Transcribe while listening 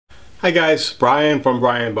Hi guys, Brian from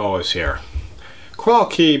Boas here. Coral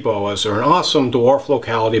Key boas are an awesome dwarf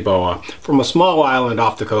locality boa from a small island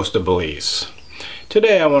off the coast of Belize.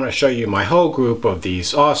 Today I want to show you my whole group of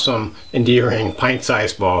these awesome, endearing,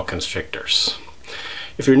 pint-sized boa constrictors.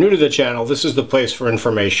 If you're new to the channel, this is the place for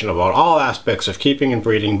information about all aspects of keeping and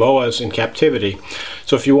breeding boas in captivity.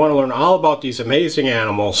 So if you want to learn all about these amazing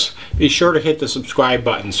animals, be sure to hit the subscribe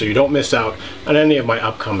button so you don't miss out on any of my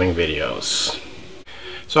upcoming videos.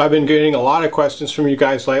 So I've been getting a lot of questions from you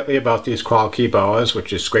guys lately about these Coral Key boas,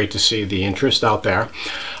 which is great to see the interest out there.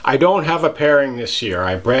 I don't have a pairing this year.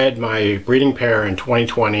 I bred my breeding pair in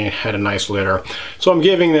 2020 and had a nice litter. So I'm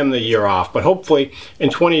giving them the year off, but hopefully in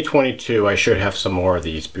 2022 I should have some more of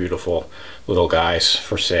these beautiful little guys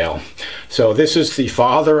for sale. So this is the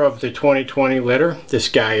father of the 2020 litter. This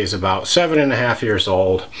guy is about 7.5 years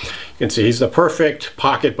old. You can see he's the perfect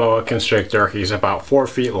pocket boa constrictor. He's about 4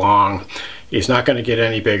 feet long. He's not going to get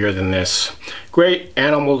any bigger than this. Great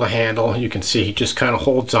animal to handle. You can see he just kind of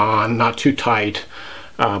holds on, not too tight.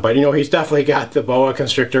 But you know, he's definitely got the boa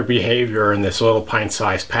constrictor behavior in this little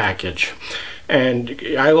pint-sized package. And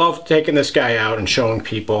I love taking this guy out and showing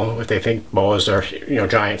people if they think boas are, you know,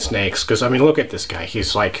 giant snakes. Because I mean, look at this guy.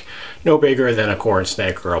 He's like no bigger than a corn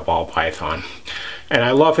snake or a ball python. And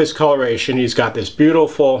I love his coloration. He's got this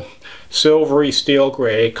beautiful silvery steel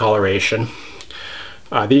gray coloration.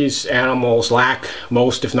 These animals lack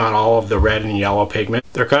most, if not all, of the red and yellow pigment.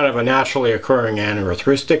 They're kind of a naturally occurring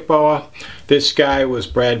aneurystic boa. This guy was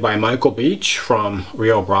bred by Michael Beach from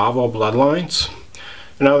Rio Bravo bloodlines.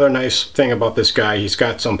 Another nice thing about this guy, he's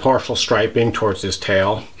got some partial striping towards his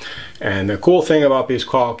tail. And the cool thing about these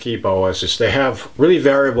Coral Key boas is they have really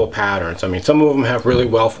variable patterns. I mean, some of them have really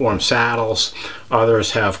well-formed saddles.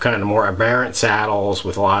 Others have kind of more aberrant saddles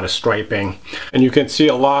with a lot of striping. And you can see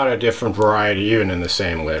a lot of different variety even in the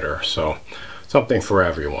same litter. So something for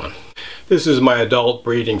everyone. This is my adult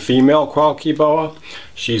breeding female Coral Key boa.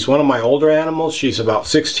 She's one of my older animals. She's about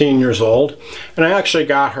 16 years old. And I actually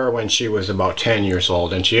got her when she was about 10 years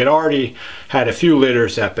old. And she had already had a few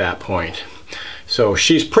litters at that point. So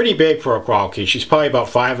she's pretty big for a Coral Key. She's probably about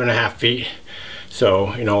 5.5 feet.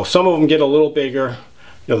 So, you know, some of them get a little bigger.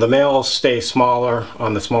 You know, the males stay smaller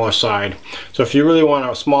on the smaller side. So if you really want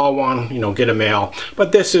a small one, you know, get a male.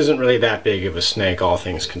 But this isn't really that big of a snake, all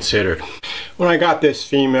things considered. When I got this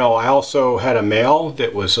female, I also had a male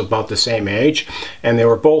that was about the same age. And they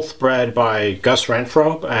were both bred by Gus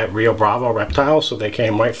Renfro at Rio Bravo Reptiles. So they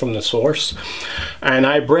came right from the source. And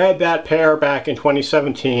I bred that pair back in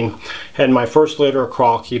 2017. Had my first litter of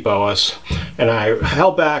Coral Key boas. And I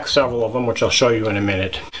held back several of them, which I'll show you in a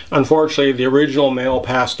minute. Unfortunately, the original male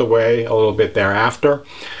passed away a little bit thereafter,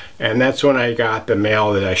 and that's when I got the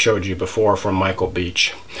male that I showed you before from Michael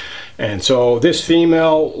Beach. And so this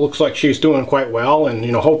female looks like she's doing quite well, and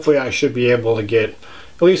you know, hopefully I should be able to get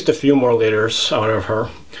at least a few more litters out of her.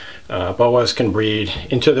 Boas can breed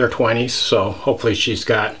into their 20s, so hopefully she's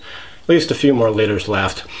got at least a few more litters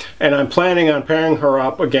left. And I'm planning on pairing her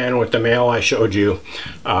up again with the male I showed you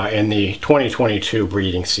in the 2022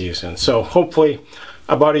 breeding season. So hopefully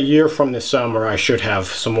about a year from this summer I should have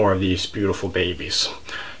some more of these beautiful babies.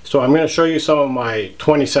 So I'm going to show you some of my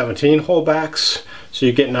 2017 holdbacks so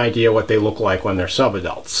you get an idea what they look like when they're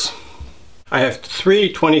subadults. I have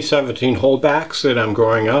 3 2017 holdbacks that I'm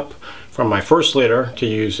growing up from my first litter to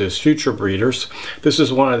use as future breeders. This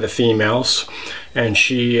is one of the females, and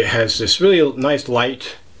she has this really nice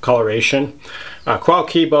light coloration. Coral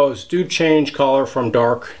Key boas do change color from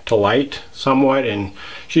dark to light somewhat, and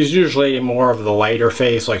she's usually more of the lighter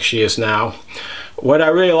phase like she is now. What I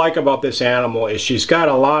really like about this animal is she's got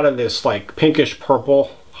a lot of this like pinkish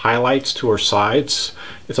purple highlights to her sides.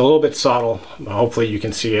 It's a little bit subtle. Hopefully you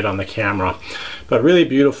can see it on the camera, but really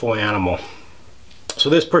beautiful animal. So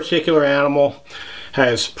this particular animal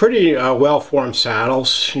has pretty well-formed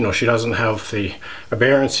saddles. You know, she doesn't have the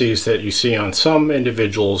aberrancies that you see on some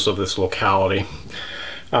individuals of this locality.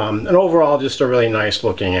 And overall, just a really nice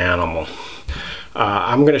looking animal.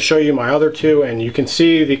 I'm going to show you my other two, and you can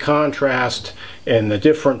see the contrast in the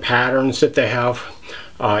different patterns that they have,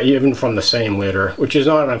 even from the same litter, which is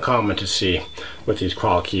not uncommon to see with these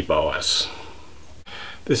Coral Key boas.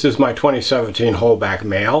 This is my 2017 holdback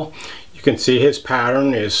male. You can see his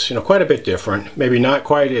pattern is, you know, quite a bit different. Maybe not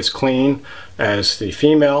quite as clean as the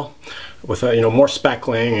female, with you know, more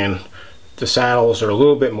speckling, and the saddles are a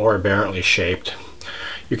little bit more aberrantly shaped.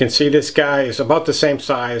 You can see this guy is about the same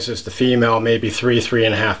size as the female, maybe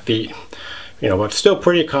 3.5 feet. You know, but still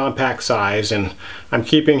pretty compact size, and I'm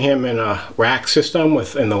keeping him in a rack system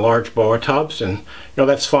within the large boa tubs, and you know,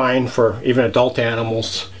 that's fine for even adult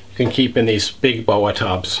animals. You can keep in these big boa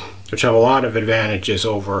tubs. which have a lot of advantages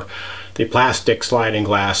over the plastic sliding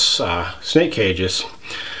glass snake cages.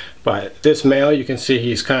 But this male, you can see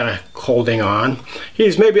he's kind of holding on.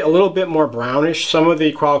 He's maybe a little bit more brownish. Some of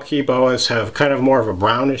the Quail Key boas have kind of more of a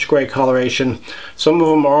brownish gray coloration. Some of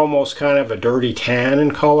them are almost kind of a dirty tan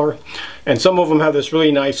in color. And some of them have this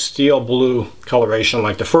really nice steel blue coloration,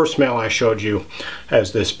 like the first male I showed you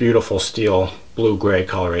has this beautiful steel blue-gray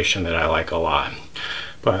coloration that I like a lot.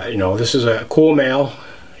 But, you know, this is a cool male.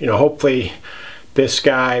 You know, hopefully this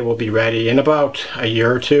guy will be ready in about a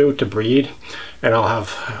year or two to breed. And I'll have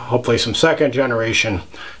hopefully some second generation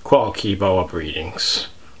Quail Key boa breedings.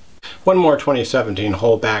 One more 2017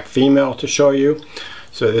 holdback female to show you.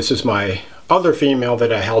 So this is my other female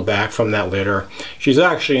that I held back from that litter. She's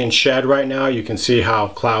actually in shed right now. You can see how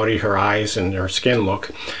cloudy her eyes and her skin look.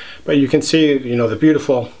 But you can see, you know, the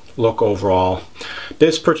beautiful look overall.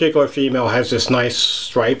 This particular female has this nice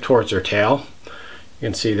stripe towards her tail. You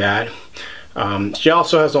can see that. She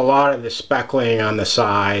also has a lot of the speckling on the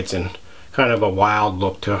sides and kind of a wild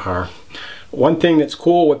look to her. One thing that's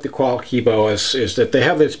cool with the Quail Key boas is that they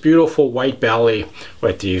have this beautiful white belly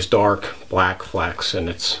with these dark black flecks, and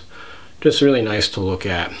it's just really nice to look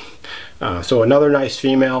at. So another nice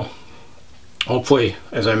female. Hopefully,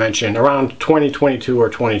 as I mentioned, around 2022 or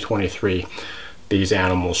 2023, these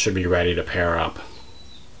animals should be ready to pair up.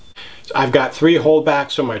 I've got 3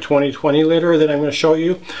 holdbacks from my 2020 litter that I'm going to show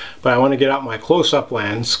you, but I want to get out my close-up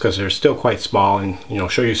lens because they're still quite small and, you know,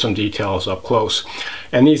 show you some details up close.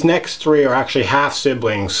 And these next 3 are actually half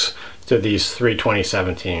siblings to these 3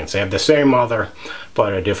 2017s. They have the same mother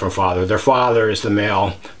but a different father. Their father is the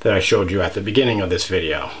male that I showed you at the beginning of this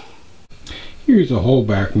video. Here's a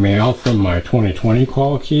holdback male from my 2020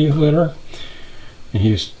 Quail Key litter, and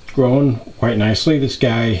he's grown quite nicely. This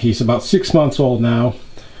guy, he's about 6 months old now.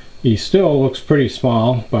 He still looks pretty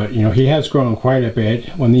small, but you know, he has grown quite a bit.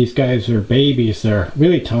 When these guys are babies, they're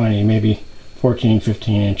really tiny, maybe 14,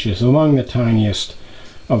 15 inches, among the tiniest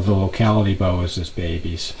of the locality boas as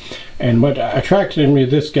babies. And what attracted me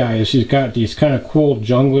to this guy is he's got these kind of cool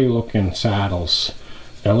jungly looking saddles.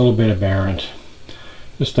 They're a little bit aberrant.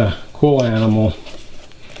 Just a cool animal.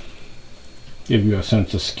 Give you a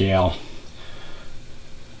sense of scale.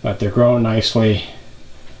 But they're growing nicely.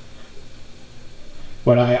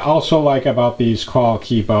 What I also like about these Quail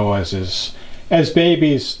Key boas is, as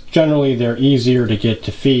babies, generally they're easier to get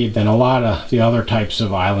to feed than a lot of the other types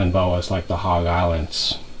of island boas like the hog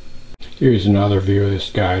islands. Here's another view of this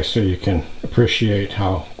guy so you can appreciate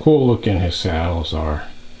how cool looking his saddles are.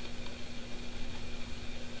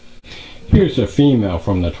 Here's a female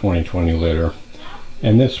from the 2020 litter,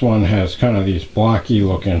 and this one has kind of these blocky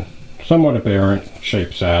looking, somewhat aberrant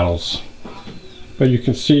shaped saddles. But you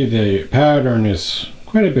can see the pattern is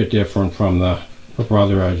quite a bit different from the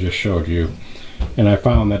brother I just showed you. And I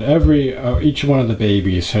found that each one of the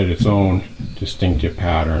babies had its own distinctive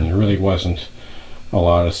pattern. There really wasn't a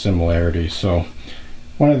lot of similarities. So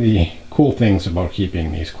one of the cool things about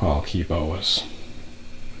keeping these Quail Key boas.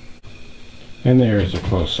 And there's a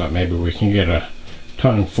close-up. Maybe we can get a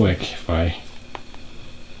tongue flick if I...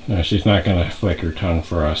 No, she's not going to flick her tongue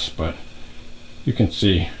for us, but you can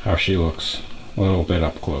see how she looks a little bit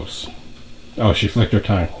up close. Oh, she flicked her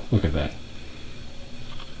tongue. Look at that.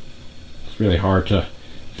 It's really hard to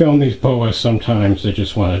film these boas sometimes. They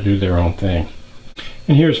just want to do their own thing.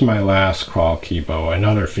 And here's my last Quail Key boa,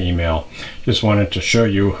 another female. Just wanted to show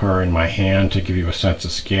you her in my hand to give you a sense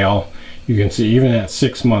of scale. You can see even at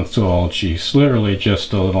 6 months old, she's literally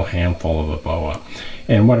just a little handful of a boa.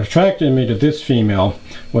 And what attracted me to this female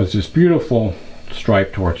was this beautiful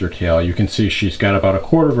stripe towards her tail. You can see she's got about a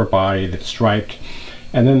quarter of her body that's striped,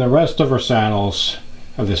 and then the rest of her saddles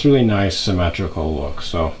have this really nice symmetrical look.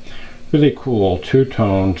 So really cool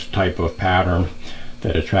two-toned type of pattern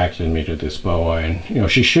that attracted me to this boa, and you know,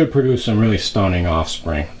 she should produce some really stunning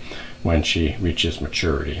offspring when she reaches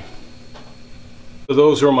maturity. So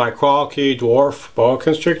those are my Quail Key dwarf boa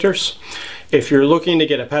constrictors. If you're looking to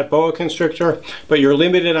get a pet boa constrictor, but you're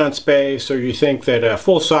limited on space, or you think that a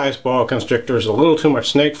full-size boa constrictor is a little too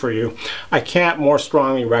much snake for you, I can't more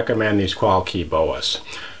strongly recommend these Quail Key boas.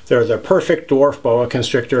 They're the perfect dwarf boa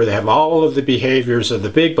constrictor. They have all of the behaviors of the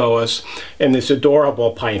big boas in this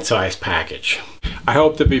adorable pint-sized package. I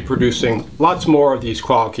hope to be producing lots more of these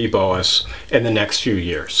Quail Key boas in the next few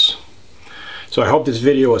years. So I hope this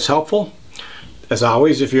video was helpful. As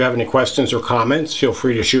always, if you have any questions or comments, feel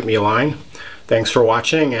free to shoot me a line. Thanks for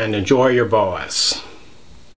watching, and enjoy your boas.